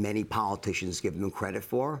many politicians give them credit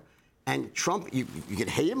for. And Trump, you can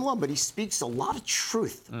hate him, but he speaks a lot of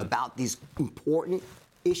truth about these important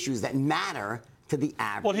issues that matter to the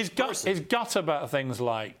average person. His gut about things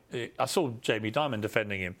like... I saw Jamie Dimon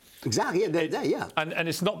defending him. Exactly, yeah. And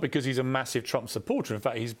it's not because he's a massive Trump supporter. In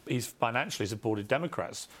fact, he's financially supported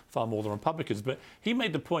Democrats far more than Republicans. But he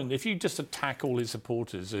made the point that if you just attack all his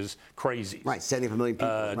supporters as crazy... Right, 75 million people.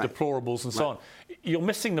 Deplorables and so on, you're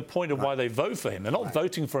missing the point of why they vote for him. They're not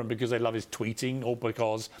voting for him because they love his tweeting or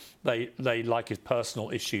because they like his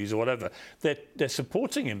personal issues or whatever. They're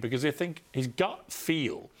supporting him because they think his gut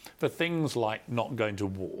feel for things like not going to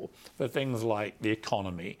war, for things like the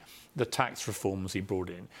economy, the tax reforms he brought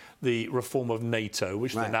in, the reform of NATO,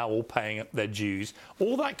 which they're now all paying their dues,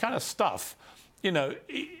 all that kind of stuff, you know,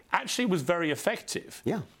 actually was very effective.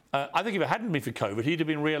 Yeah. I think if it hadn't been for COVID, he'd have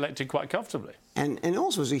been re-elected quite comfortably. And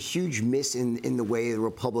also was a huge miss in the way the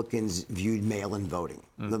Republicans viewed mail-in voting.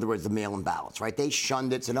 In other words, the mail-in ballots, right? They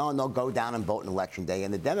shunned it, said, oh, no, go down and vote on Election Day.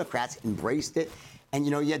 And the Democrats embraced it. And,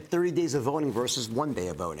 you know, you had 30 days of voting versus 1 day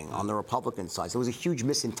of voting on the Republican side. So it was a huge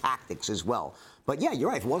miss in tactics as well. But, yeah, you're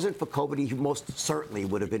right. If it wasn't for COVID, he most certainly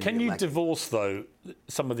would have been Can you reelected. divorce, though,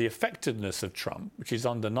 some of the effectiveness of Trump, which is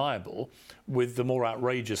undeniable, with the more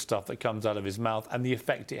outrageous stuff that comes out of his mouth and the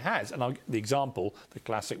effect it has? And the example, the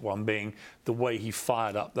classic one, being the way he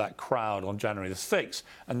fired up that crowd on January the 6th,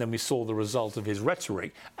 and then we saw the result of his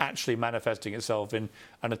rhetoric actually manifesting itself in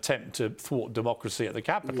an attempt to thwart democracy at the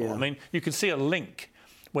Capitol. Yeah. I mean, you can see a link.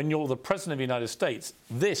 When you're the President of the United States,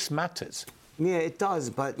 this matters. Yeah, it does,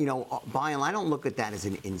 but, you know, by and large, I don't look at that as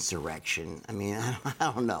an insurrection. I mean, I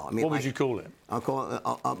don't know. I mean, What would you call it? I'll call it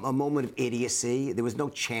a moment of idiocy. There was no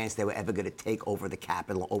chance they were ever going to take over the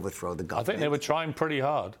Capitol, overthrow the government. I think they were trying pretty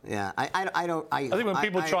hard. Yeah, I don't. I think when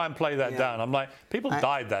people try and play that down, I'm like, people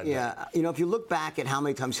died that day. Yeah, you know, if you look back at how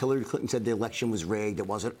many times Hillary Clinton said the election was rigged, it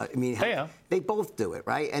wasn't. I mean, Yeah. they both do it,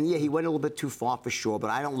 right? And yeah, he went a little bit too far for sure, but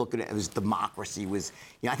I don't look at it as democracy was.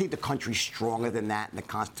 You know, I think the country's stronger than that, and the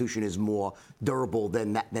Constitution is more durable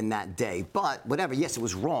than that day. But whatever, yes, it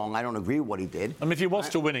was wrong. I don't agree with what he did. I mean, if he was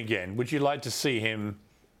to win again, would you like to see him?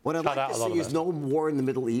 What I'd cut like out to a lot see of is that? no war in the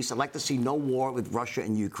Middle East. I'd like to see no war with Russia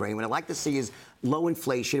and Ukraine. What I'd like to see is low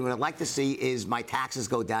inflation. What I'd like to see is my taxes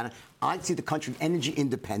go down. I'd like to see the country energy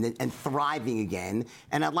independent and thriving again.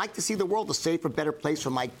 And I'd like to see the world a safer, better place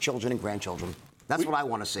for my children and grandchildren. That's what I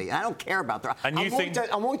want to see. And I don't care about that. And I'm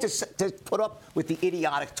willing to put up with the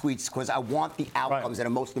idiotic tweets because I want the outcomes that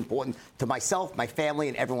are most important to myself, my family,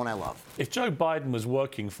 and everyone I love. If Joe Biden was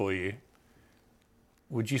working for you,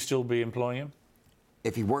 would you still be employing him?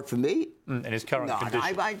 If he worked for me? In his current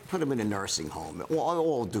condition? I'd put him in a nursing home.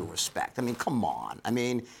 All due respect. I mean, come on. I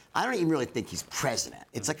mean, I don't even really think he's president.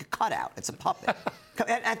 It's like a cutout. It's a puppet.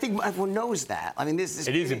 And I think everyone knows that. I mean, this is...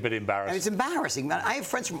 It is a bit embarrassing. And it's embarrassing. Man, I have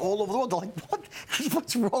friends from all over the world. They're like,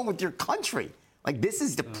 what's wrong with your country? Like, this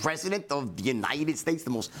is the president of the United States, the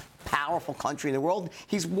most powerful country in the world.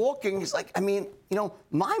 He's walking. He's like, I mean, you know,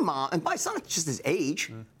 my mom, and it's not just his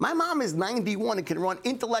age. My mom is 91 and can run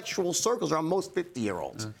intellectual circles around most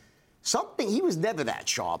 50-year-olds. He was never that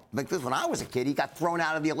sharp. Because when I was a kid, he got thrown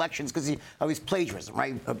out of the elections because of his plagiarism,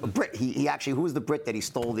 right? A Brit. He actually, who was the Brit that he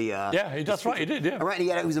stole the... Yeah, that's right, he did, yeah.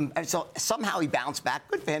 Right, so somehow he bounced back.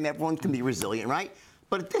 Good for him. Everyone can be resilient, right?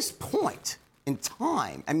 But at this point in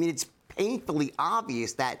time, I mean, it's painfully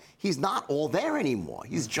obvious that he's not all there anymore.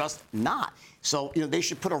 He's just not. So, you know, they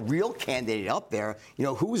should put a real candidate up there. You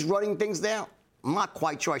know, who's running things there? I'm not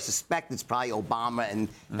quite sure. I suspect it's probably Obama and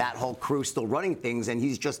that whole crew still running things. And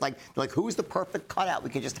he's just like, who's the perfect cutout? We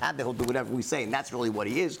can just have that. He'll do whatever we say. And that's really what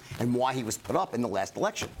he is and why he was put up in the last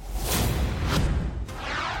election.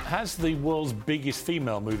 Has the world's biggest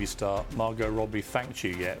female movie star, Margot Robbie, thanked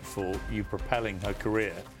you yet for you propelling her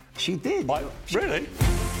career? She did. Really?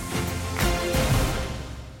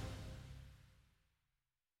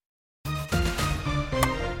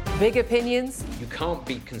 Big opinions, You can't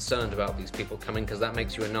be concerned about these people coming because that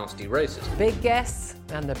makes you a nasty racist. big guests,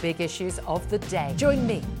 and the big issues of the day. Join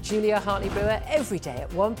me, Julia Hartley-Brewer, every day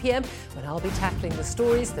at 1 p.m. when I'll be tackling the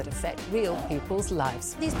stories that affect real people's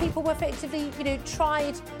lives. These people were effectively,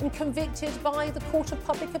 tried and convicted by the court of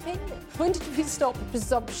public opinion. When did we stop the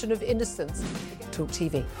presumption of innocence? Talk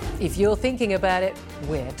TV. If you're thinking about it,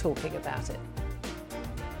 we're talking about it.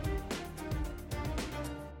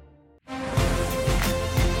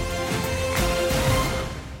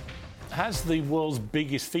 Has the world's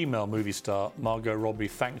biggest female movie star, Margot Robbie,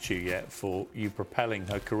 thanked you yet for you propelling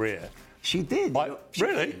her career? She did.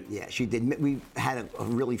 Really? Yeah, she did. We had a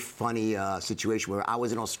really funny situation where I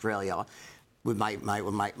was in Australia with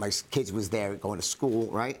my kids was there going to school,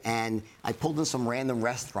 right? And I pulled in some random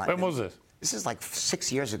restaurant. When was this? This is like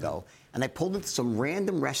 6 years ago. And I pulled into some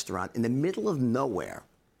random restaurant in the middle of nowhere.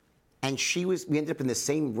 And we ended up in the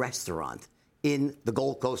same restaurant in the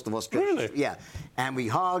Gold Coast of Australia. Really? Yeah. And we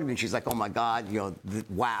hugged, and she's like, oh, my God,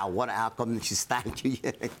 wow, what an outcome. And she's, thank you.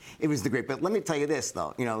 It was the great. But let me tell you this,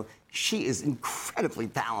 though. She is incredibly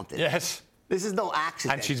talented. Yes. This is no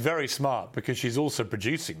accident. And she's very smart because she's also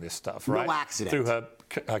producing this stuff, right? No accident. Through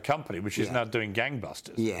her company, which is now doing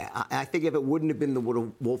gangbusters. Yeah. I think if it wouldn't have been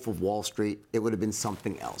the Wolf of Wall Street, it would have been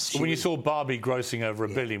something else. When you saw Barbie grossing over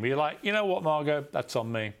 $1 billion, were you like, you know what, Margot, that's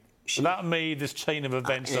on me. Without me, this chain of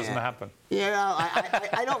events doesn't happen. Yeah,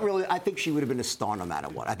 I don't really. I think she would have been a star no matter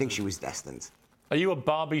what. I think she was destined. Are you a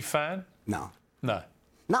Barbie fan? No. No.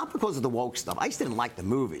 Not because of the woke stuff. I just didn't like the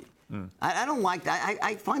movie. I don't like that.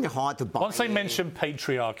 I find it hard to buy. Once they mentioned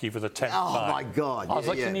patriarchy for the 10th time. Oh, my God. I was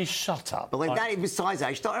like, can you shut up? But besides that,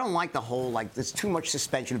 I don't like the whole, there's too much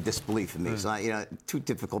suspension of disbelief for me. So, too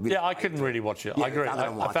difficult. Yeah, I couldn't really watch it. Yeah, I agree.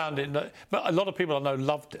 I found it. But a lot of people I know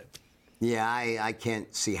loved it. Yeah, I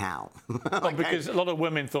can't see how. Well, because a lot of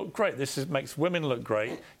women thought, great, makes women look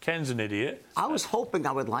great. Ken's an idiot. I was hoping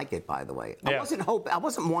I would like it, by the way. Yeah. I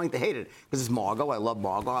wasn't wanting to hate it because it's Margot. I love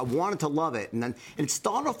Margot. I wanted to love it, and it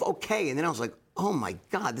started off okay, and then I was like, oh my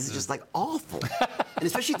God, this is just like awful. And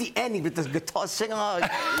especially at the ending with the guitar singing,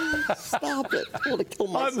 stop it! I want to kill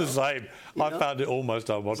myself. I'm the same. I found it almost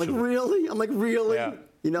unwatchable. Like really? I'm like really? Yeah.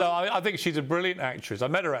 You know? No, I think she's a brilliant actress. I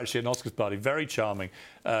met her actually at an Oscars party. Very charming,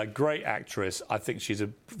 great actress. I think she's a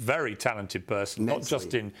very talented person, not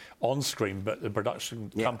just on screen, but the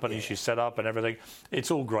production company she set up and everything.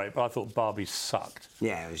 It's all great. But I thought Barbie sucked.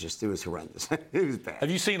 Yeah, it was horrendous. It was bad.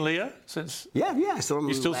 Have you seen Leo since? Yeah, I saw him.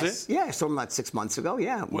 You still see it? Yeah, I saw him like 6 months ago.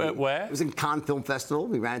 Yeah. Where? It was in Cannes Film Festival.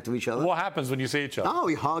 We ran into each other. What happens when you see each other? Oh,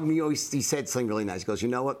 he hugged me. He said something really nice. He goes, you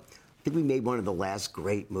know what? I think we made one of the last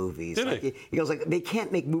great movies. Did he? He goes like, they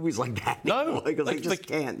can't make movies like that anymore. No, He goes, they just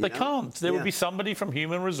can't. They can't. There would be somebody from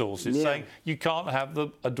Human Resources saying you can't have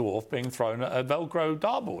a dwarf being thrown at a Velcro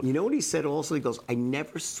dartboard. You know what he said also? He goes, I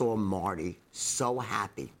never saw Marty so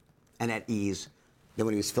happy and at ease than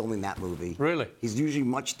when he was filming that movie. Really? He's usually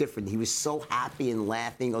much different. He was so happy and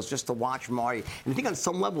laughing. He goes, just to watch Marty. And I think on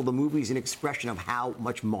some level, the movie is an expression of how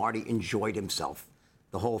much Marty enjoyed himself.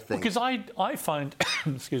 The whole thing. Because I find,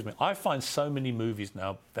 excuse me, I find so many movies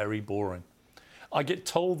now very boring. I get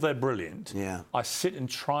told they're brilliant. Yeah. I sit and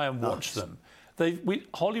try and watch them.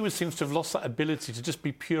 Hollywood seems to have lost that ability to just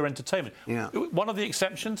be pure entertainment. Yeah. One of the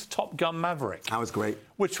exceptions, Top Gun Maverick. That was great.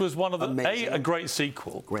 Which was one of the a great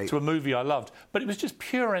sequel to a movie I loved, but it was just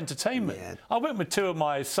pure entertainment. Yeah. I went with two of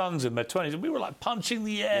my sons in their 20s, and we were like punching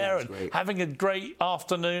the air and having a great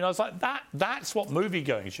afternoon. I was like, that's what movie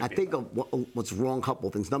going should be. I think what's wrong, a couple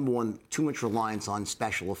of things. Number one, too much reliance on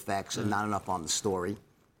special effects and not enough on the story.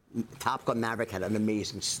 Top Gun Maverick had an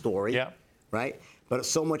amazing story. Yeah. Right? But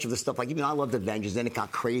so much of the stuff, like even I loved Avengers, then it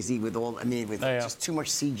got crazy with just too much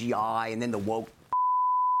CGI and then the woke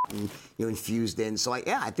infused in. So I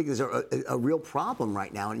think there's a real problem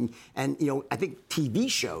right now. And I think TV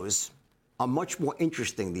shows are much more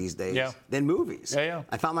interesting these days than movies.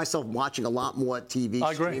 I found myself watching a lot more TV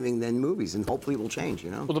streaming than movies, and hopefully it will change,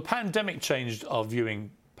 Well, the pandemic changed our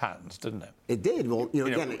viewing patterns, didn't it? It did. Well,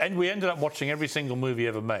 again, and we ended up watching every single movie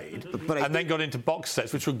ever made, and then got into box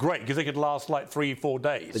sets, which were great because they could last like 3-4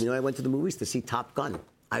 days. But I went to the movies to see Top Gun.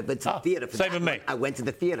 I went to the theater for same with me. I went to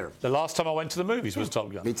the theater. The last time I went to the movies was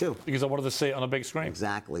Top Gun. Me too. Because I wanted to see it on a big screen.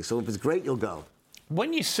 Exactly. So if it's great, you'll go.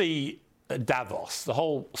 When you see Davos, the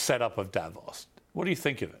whole setup of Davos, what do you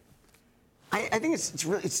think of it? I think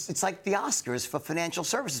it's like the Oscars for financial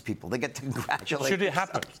services people. They get to congratulate. Should it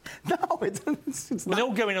happen? No, it's not. They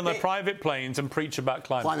all go in on their private planes and preach about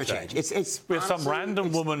climate change. We have some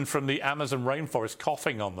random woman from the Amazon rainforest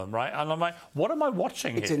coughing on them, right? And I'm like, what am I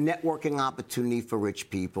watching here? It's a networking opportunity for rich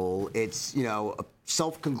people. It's, a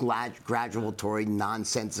self-congratulatory,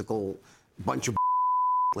 nonsensical bunch of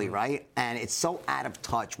right? And it's so out of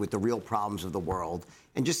touch with the real problems of the world.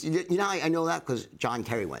 And just, I know that because John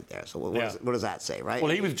Kerry went there. So what does that say, right?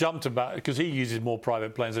 Well, he was jumped about because he uses more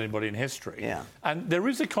private planes than anybody in history. Yeah. And there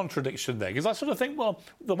is a contradiction there because I sort of think, well,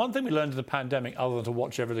 the one thing we learned in the pandemic, other than to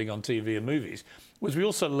watch everything on TV and movies, was we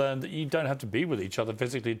also learned that you don't have to be with each other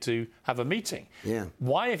physically to have a meeting. Yeah.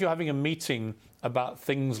 Why, if you're having a meeting about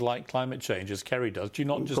things like climate change, as Kerry does, do you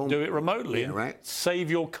not just do it remotely and save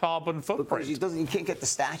your carbon footprint? Because you can't get the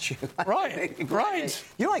statue. Right.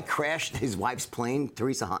 I crashed his wife's plane,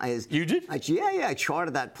 Theresa Hines. You did? I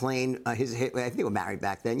chartered that plane. I think we were married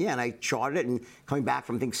back then. Yeah, and I chartered it, and coming back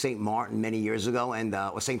from, I think, St. Martin many years ago,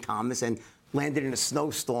 or St. Thomas, and landed in a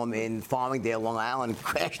snowstorm in Farmingdale, Long Island,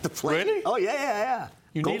 crashed the plane. Really? Oh, yeah.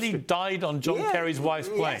 You nearly died on John Kerry's wife's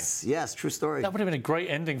plane. Yes, true story. That would have been a great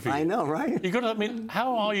ending for you. I know, right? You got to.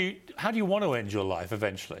 How do you want to end your life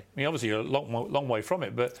eventually? I mean, obviously you're a long way from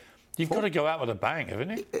it, but you've got to go out with a bang,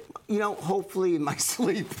 haven't you? Hopefully in my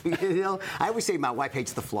sleep. I always say my wife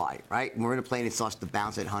hates to fly, right? When we're in a plane, it starts to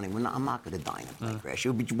bounce. I said, honey, I'm not going to die in a plane crash. It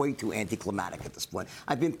would be way too anticlimactic at this point.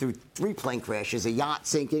 I've been through 3 plane crashes, a yacht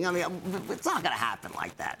sinking. I mean, it's not going to happen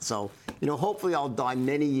like that. So, hopefully I'll die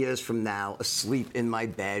many years from now, asleep in my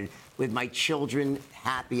bed with my children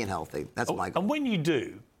happy and healthy. That's my goal. And when you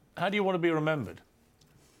do, how do you want to be remembered?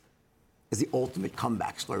 As the ultimate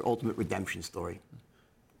comeback story, ultimate redemption story.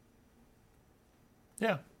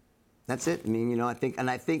 Yeah. That's it. I mean, I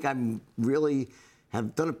think I'm really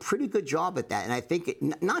have done a pretty good job at that. And I think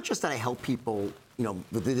not just that I help people,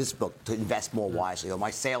 with this book to invest more wisely, or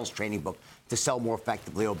my sales training book to sell more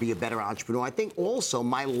effectively, or be a better entrepreneur. I think also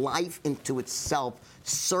my life into itself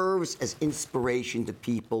serves as inspiration to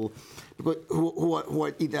people who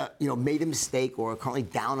are either made a mistake or are currently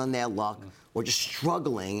down on their luck or just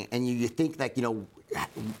struggling, and you think like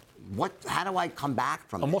how do I come back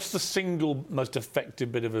from And this? what's the single most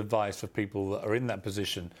effective bit of advice for people that are in that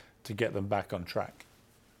position to get them back on track?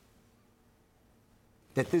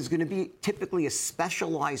 That there's going to be typically a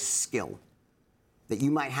specialized skill that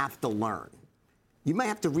you might have to learn. You might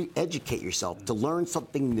have to re-educate yourself to learn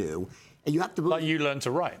something new, and you have to. Like you learn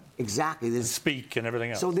to write. Exactly. And speak and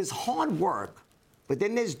everything else. So there's hard work, but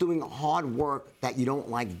then there's doing hard work that you don't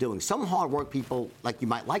like doing. Some hard work people, like you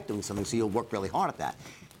might like doing something, so you'll work really hard at that.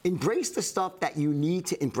 Embrace the stuff that you need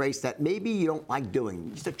to embrace that maybe you don't like doing.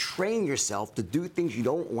 Just to train yourself to do things you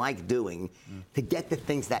don't like doing to get the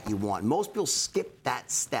things that you want. Most people skip that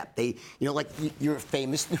step. They, like you're a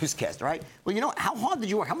famous newscaster, right? Well, how hard did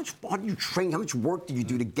you work? How much did you train? How much work did you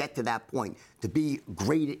do to get to that point? To be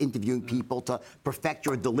great at interviewing people, to perfect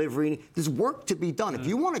your delivery. There's work to be done. If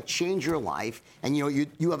you want to change your life and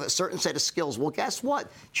you have a certain set of skills, well, guess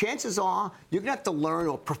what? Chances are you're going to have to learn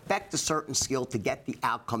or perfect a certain skill to get the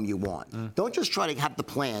outcome you want. Don't just try to have the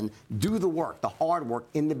plan. Do the work, the hard work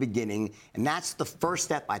in the beginning. And that's the first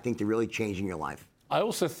step, I think, to really changing your life. I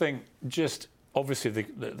also think just obviously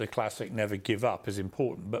the classic never give up is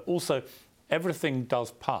important, but also everything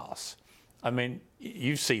does pass. I mean,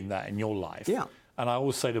 you've seen that in your life. Yeah. And I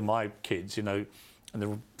always say to my kids, and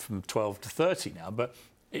they're from 12 to 30 now, but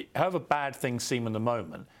however bad things seem in the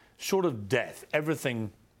moment, short of death, everything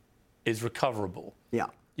is recoverable. Yeah.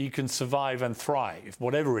 You can survive and thrive,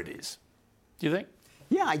 whatever it is. Do you think?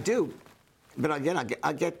 Yeah, I do. But again,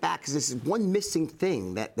 I'll get back, because this is one missing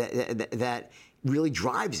thing that really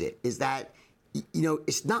drives it, is that,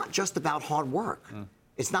 it's not just about hard work.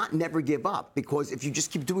 It's not never give up, because if you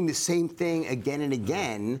just keep doing the same thing again and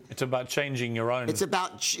again... It's about changing your own... It's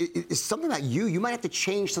something about you. You might have to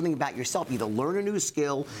change something about yourself. Either learn a new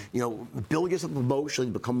skill, build yourself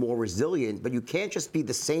emotionally, become more resilient, but you can't just be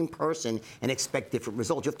the same person and expect different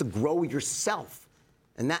results. You have to grow yourself.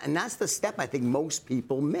 And that's the step I think most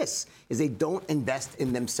people miss, is they don't invest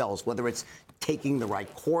in themselves, whether it's taking the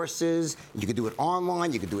right courses. You could do it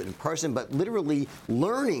online, you could do it in person, but literally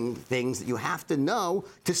learning things that you have to know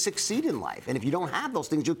to succeed in life. And if you don't have those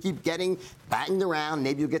things, you'll keep getting battened around.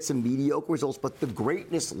 Maybe you'll get some mediocre results, but the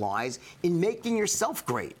greatness lies in making yourself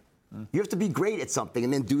great. You have to be great at something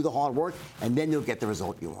and then do the hard work, and then you'll get the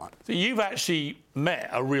result you want. So you've actually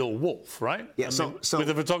met a real wolf, right? Yeah, with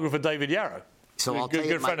the photographer David Yarrow. So I'll good, tell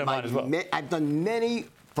you, good friend of mine as well. I've done many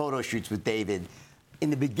photo shoots with David. In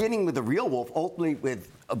the beginning with the real wolf, ultimately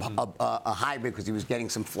with a hybrid, because he was getting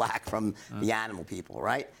some flack from the animal people,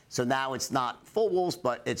 right? So now it's not full wolves,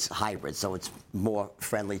 but it's hybrid, so it's more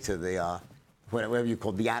friendly to the whatever you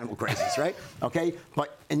call the animal crazies, right? Okay,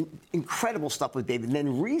 but incredible stuff with David. And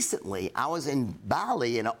then recently, I was in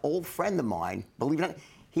Bali, and an old friend of mine, believe it or not,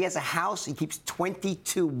 he has a house. He keeps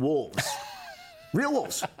 22 wolves, real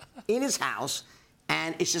wolves, in his house.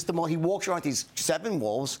 And it's just he walks around with these 7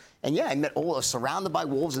 wolves, and I met surrounded by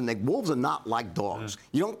wolves, and the wolves are not like dogs.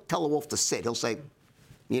 You don't tell a wolf to sit. He'll say,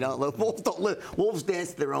 wolves don't live. Wolves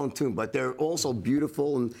dance to their own tune, but they're also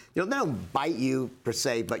beautiful, and they don't bite you per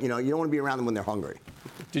se, but you don't want to be around them when they're hungry.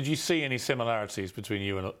 Did you see any similarities between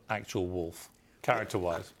you and an actual wolf,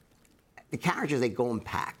 character-wise? The characters, they go in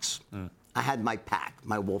packs. I had my pack,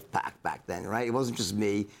 my wolf pack back then, right? It wasn't just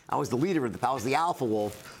me. I was the leader of the pack. I was the alpha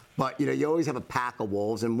wolf. But, you always have a pack of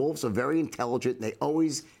wolves, and wolves are very intelligent, and they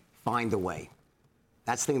always find a way.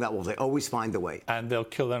 That's the thing about wolves. They always find a way. And they'll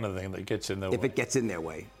kill anything that gets in their way. If it gets in their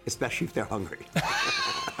way, especially if they're hungry.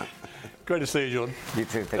 Great to see you, Jordan. You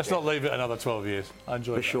too. Let's not leave it another 12 years. I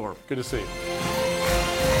enjoyed it. For sure. Good to see you.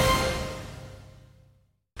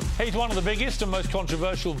 He's one of the biggest and most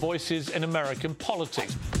controversial voices in American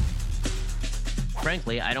politics.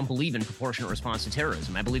 Frankly, I don't believe in proportionate response to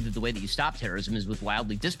terrorism. I believe that the way that you stop terrorism is with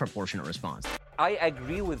wildly disproportionate response. I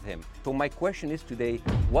agree with him. So my question is today,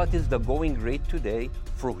 what is the going rate today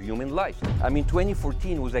for human life?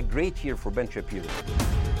 2014 was a great year for Ben Shapiro.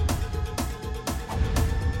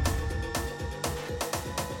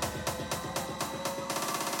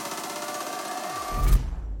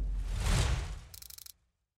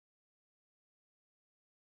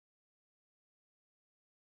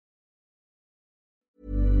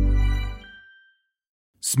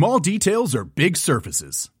 Small details are big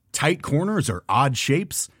surfaces. Tight corners are odd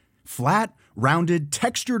shapes. Flat, rounded,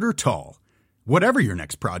 textured, or tall. Whatever your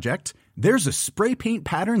next project, there's a spray paint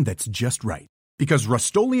pattern that's just right. Because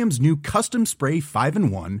Rust-Oleum's new Custom Spray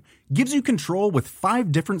 5-in-1 gives you control with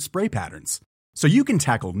 5 different spray patterns. So you can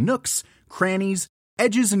tackle nooks, crannies,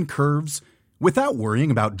 edges, and curves without worrying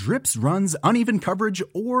about drips, runs, uneven coverage,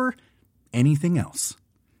 or anything else.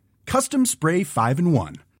 Custom Spray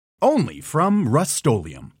 5-in-1. Only from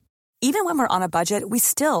Rust-Oleum. Even when we're on a budget, we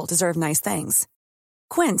still deserve nice things.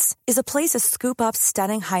 Quince is a place to scoop up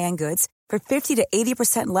stunning high-end goods for 50 to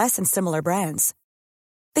 80% less than similar brands.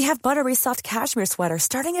 They have buttery soft cashmere sweaters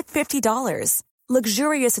starting at $50,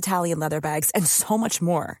 luxurious Italian leather bags, and so much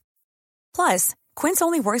more. Plus, Quince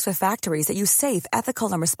only works with factories that use safe,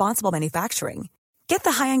 ethical, and responsible manufacturing. Get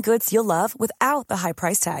the high-end goods you'll love without the high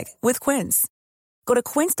price tag with Quince. Go to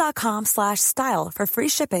quince.com/style for free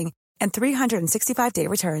shipping and 365-day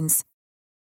returns.